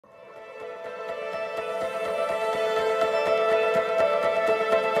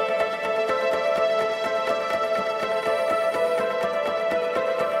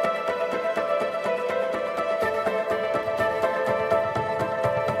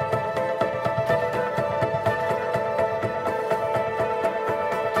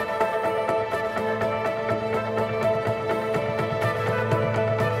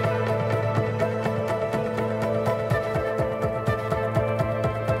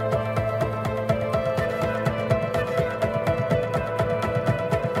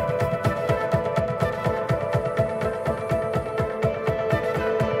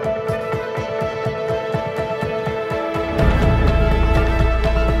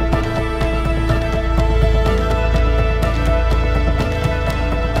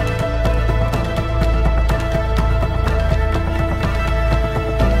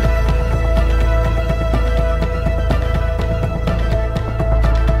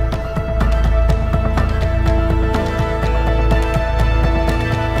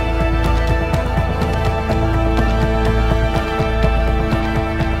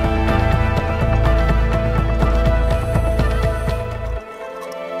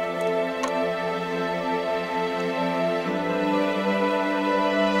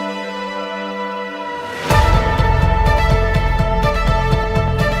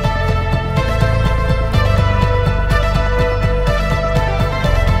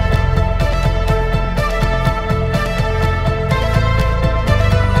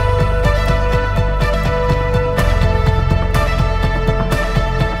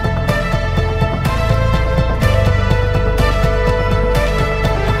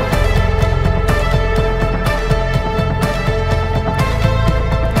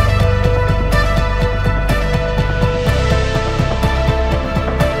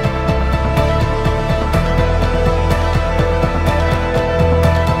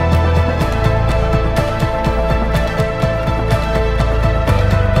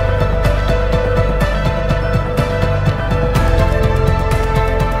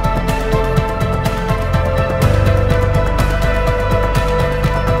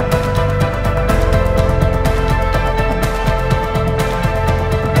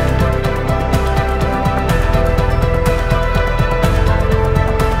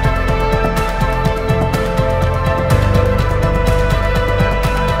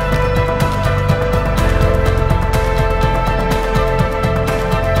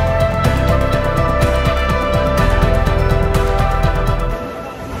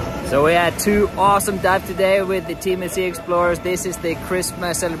had two awesome dives today with the Team Sea Explorers. This is the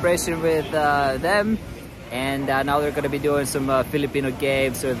Christmas celebration with them. And now they're going to be doing some Filipino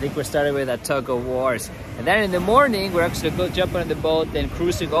games. So I think we're starting with a tug of wars. And then in the morning, we're actually going to jump on the boat and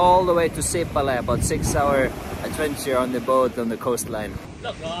cruising all the way to SIPALAY. About 6-hour adventure on the boat on the coastline.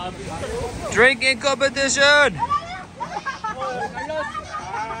 Drinking competition!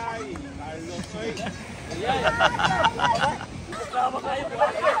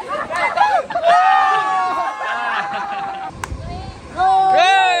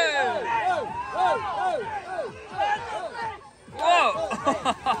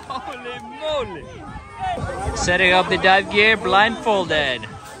 Holy moly! Setting up the dive gear blindfolded.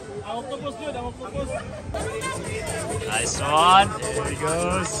 Nice one. There he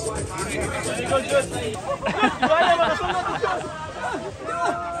goes.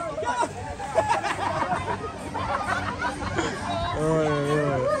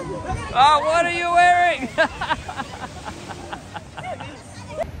 Oh, what are you wearing?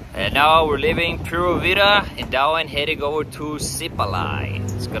 And now we're leaving Pura Vida in Darwin, heading over to SIPALAY.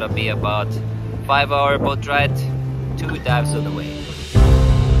 It's gonna be about 5-hour boat ride, 2 dives on the way.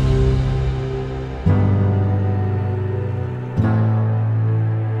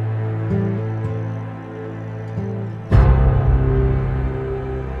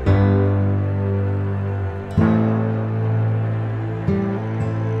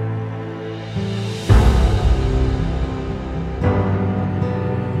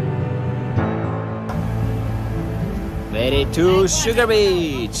 Ready to Sugar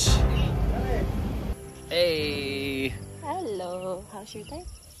Beach! Hey! Hello, how's your day?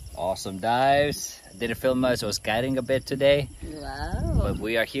 Awesome dives. I didn't film much, I was guiding a bit today. Wow! But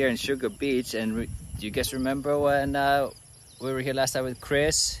we are here in Sugar Beach, and do you guys remember when we were here last time with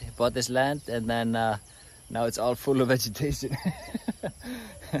Chris? He bought this land, and then now it's all full of vegetation.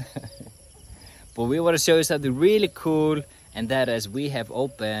 But we want to show you something really cool, and that is we have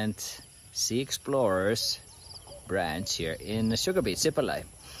opened Sea Explorers branch here in Sugar Beach, SIPALAY.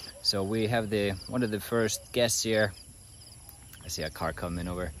 So we have one of the first guests here. I see a car coming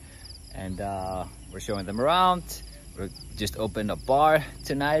over, and we're showing them around. We just opened a bar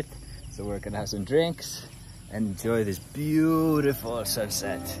tonight, so we're gonna have some drinks and enjoy this beautiful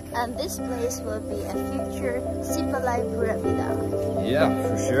sunset. And this place will be a future SIPALAY Pura Vida. Yeah,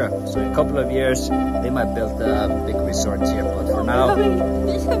 for sure. So in a couple of years they might build a big resort here, but for now.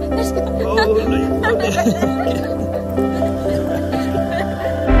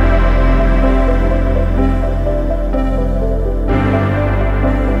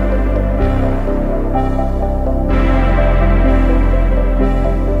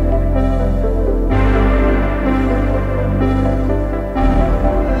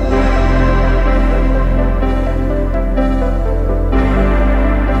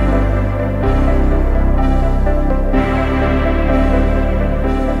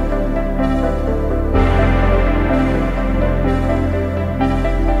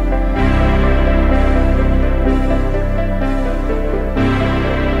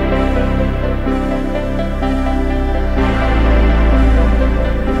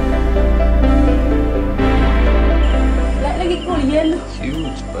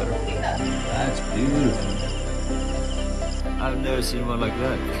 Huge butterfly. That's beautiful. I've never seen one like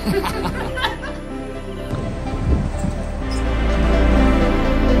that.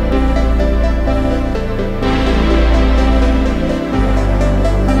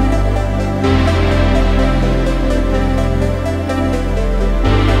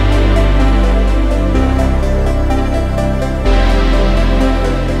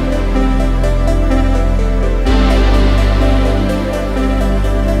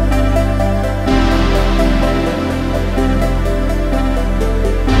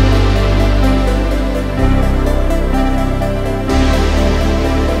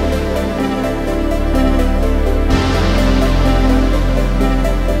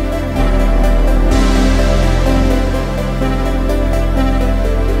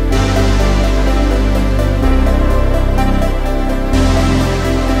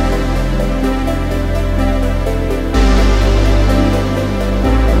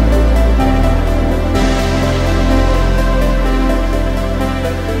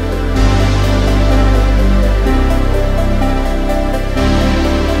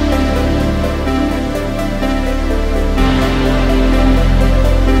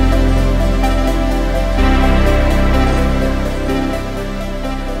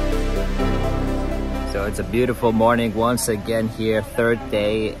 It's a beautiful morning once again here, third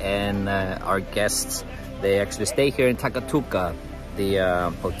day, and our guests, they actually stay here in Takatuka, the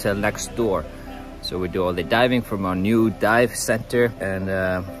hotel next door. So we do all the diving from our new dive center, and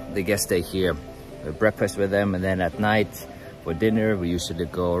the guests stay here. We have breakfast with them, and then at night for dinner we usually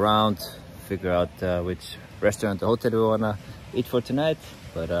go around, figure out which restaurant or hotel we wanna eat for tonight.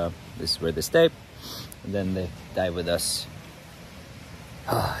 But this is where they stay, and then they dive with us.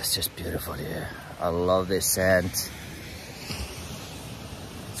 Oh, it's just beautiful here. I love this sand.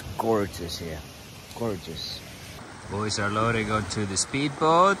 It's gorgeous here, gorgeous. Boys are loading onto the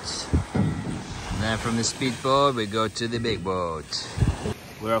speedboat, and then from the speedboat we go to the big boat.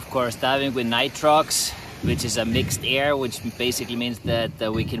 We're of course diving with nitrox, which is a mixed air, which basically means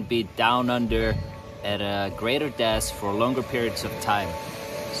that we can be down under at a greater depth for longer periods of time.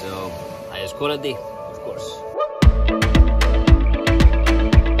 So, highest quality, of course.